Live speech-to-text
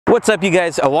What's up, you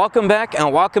guys? Welcome back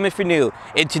and welcome if you're new.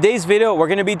 In today's video, we're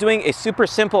going to be doing a super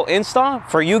simple install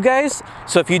for you guys.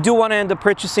 So if you do want to end up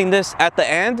purchasing this at the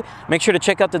end, make sure to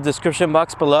check out the description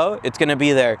box below. It's going to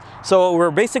be there. So what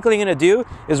we're basically going to do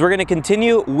is we're going to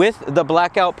continue with the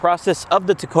blackout process of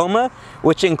the Tacoma,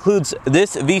 which includes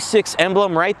this V6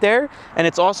 emblem right there. And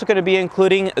it's also going to be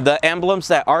including the emblems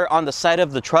that are on the side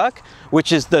of the truck,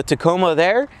 which is the Tacoma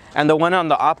there and the one on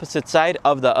the opposite side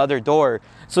of the other door.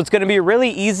 So it's going to be really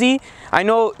easy. I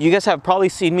know you guys have probably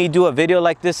seen me do a video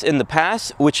like this in the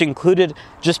past, which included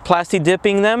just Plasti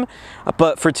dipping them.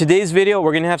 But for today's video,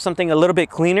 we're going to have something a little bit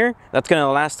cleaner that's going to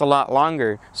last a lot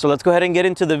longer. So let's go ahead and get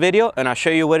into the video and I'll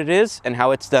show you what it is and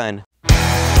how it's done.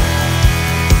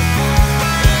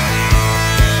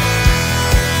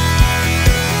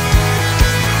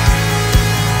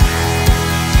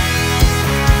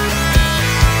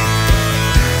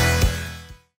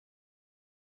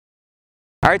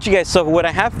 Alright, you guys, so what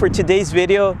I have for today's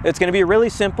video, it's going to be really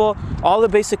simple. All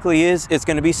it basically is, it's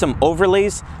going to be some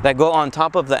overlays that go on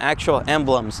top of the actual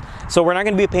emblems. So we're not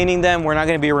going to be painting them, we're not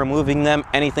going to be removing them,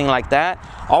 anything like that.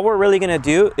 All we're really going to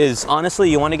do is,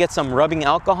 honestly, you want to get some rubbing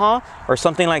alcohol or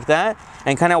something like that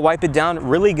and kind of wipe it down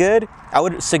really good. I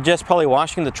would suggest probably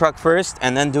washing the truck first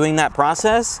and then doing that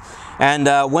process. And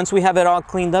once we have it all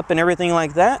cleaned up and everything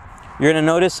like that, you're going to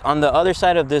notice on the other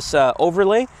side of this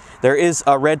overlay, there is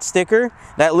a red sticker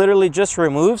that literally just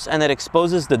removes and that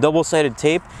exposes the double-sided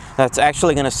tape that's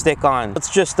actually going to stick on. Let's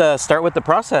just start with the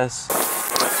process.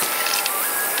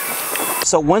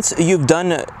 So once you've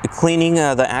done cleaning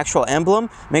the actual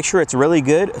emblem, make sure it's really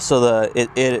good so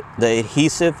the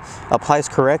adhesive applies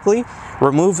correctly.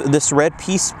 Remove this red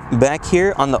piece back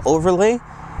here on the overlay,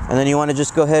 and then you want to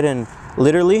just go ahead and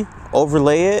literally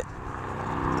overlay it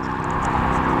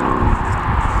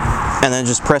and then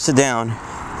just press it down.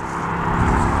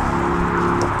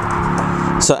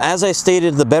 So as I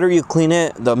stated, the better you clean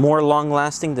it, the more long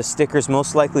lasting the sticker is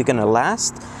most likely going to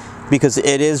last, because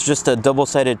it is just a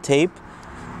double-sided tape.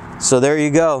 So there you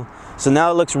go. So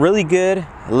now it looks really good,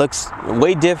 it looks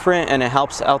way different, and it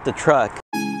helps out the truck.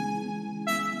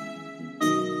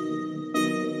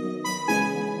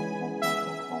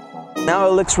 Now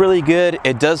it looks really good.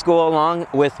 It does go along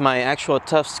with my actual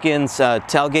tuffskins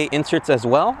tailgate inserts as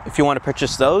well. If you want to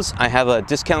purchase those, I have a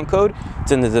discount code.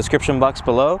 It's in the description box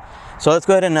below. So let's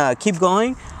go ahead and keep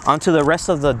going onto the rest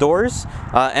of the doors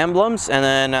emblems, and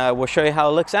then we'll show you how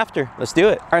it looks after. Let's do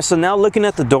it. All right, so now looking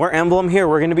at the door emblem here,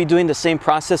 we're going to be doing the same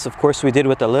process, of course, we did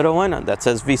with the little one that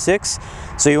says V6.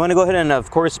 So you want to go ahead and, of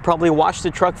course, probably wash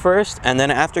the truck first, and then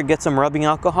after get some rubbing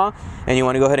alcohol, and you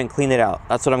want to go ahead and clean it out.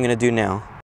 That's what I'm going to do now.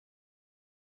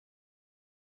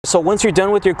 So once you're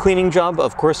done with your cleaning job,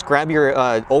 of course, grab your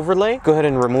overlay. Go ahead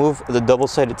and remove the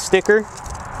double-sided sticker.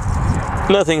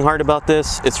 Nothing hard about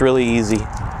this. It's really easy.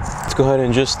 Let's go ahead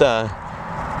and just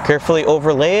carefully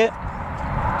overlay it,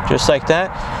 just like that.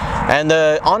 And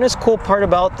the honest cool part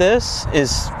about this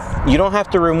is you don't have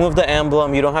to remove the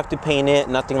emblem. You don't have to paint it,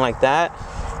 nothing like that.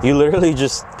 You literally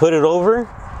just put it over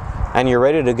and you're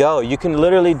ready to go. You can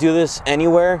literally do this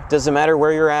anywhere. Doesn't matter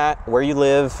where you're at, where you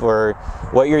live, or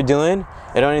what you're doing.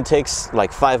 It only takes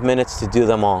like 5 minutes to do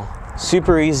them all.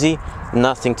 Super easy,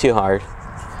 nothing too hard.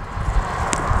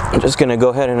 I'm just gonna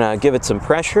go ahead and give it some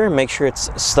pressure, make sure it's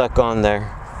stuck on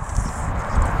there.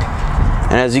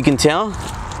 And as you can tell,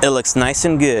 it looks nice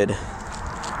and good.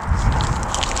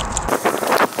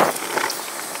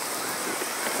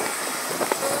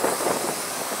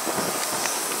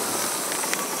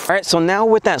 Alright, so now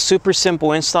with that super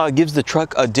simple install, it gives the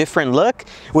truck a different look,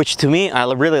 which to me, I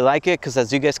really like it, because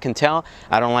as you guys can tell,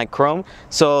 I don't like chrome.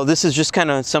 So this is just kind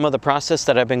of some of the process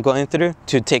that I've been going through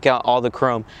to take out all the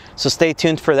chrome. So stay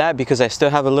tuned for that, because I still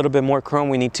have a little bit more chrome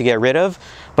we need to get rid of.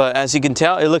 But as you can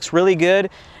tell, it looks really good,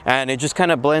 and it just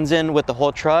kind of blends in with the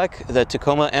whole truck. The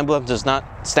Tacoma emblem does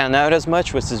not stand out as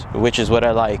much, which is what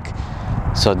I like.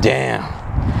 So damn.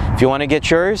 If you want to get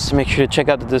yours, make sure to check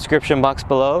out the description box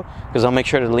below, because I'll make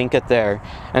sure to link it there.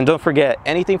 And don't forget,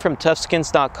 anything from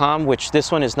tuffskins.com, which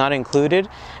this one is not included,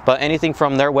 but anything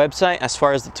from their website, as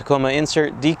far as the Tacoma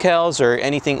insert decals or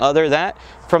anything other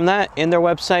from that in their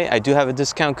website, I do have a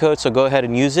discount code, so go ahead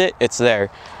and use it. It's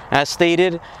there. As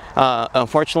stated,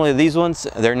 unfortunately these ones,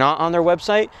 they're not on their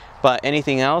website, but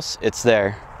anything else, it's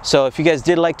there. So if you guys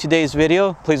did like today's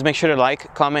video, please make sure to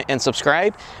like, comment, and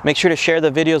subscribe. Make sure to share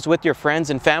the videos with your friends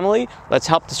and family. Let's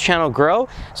help this channel grow,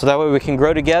 so that way we can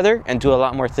grow together and do a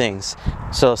lot more things.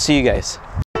 So see you guys.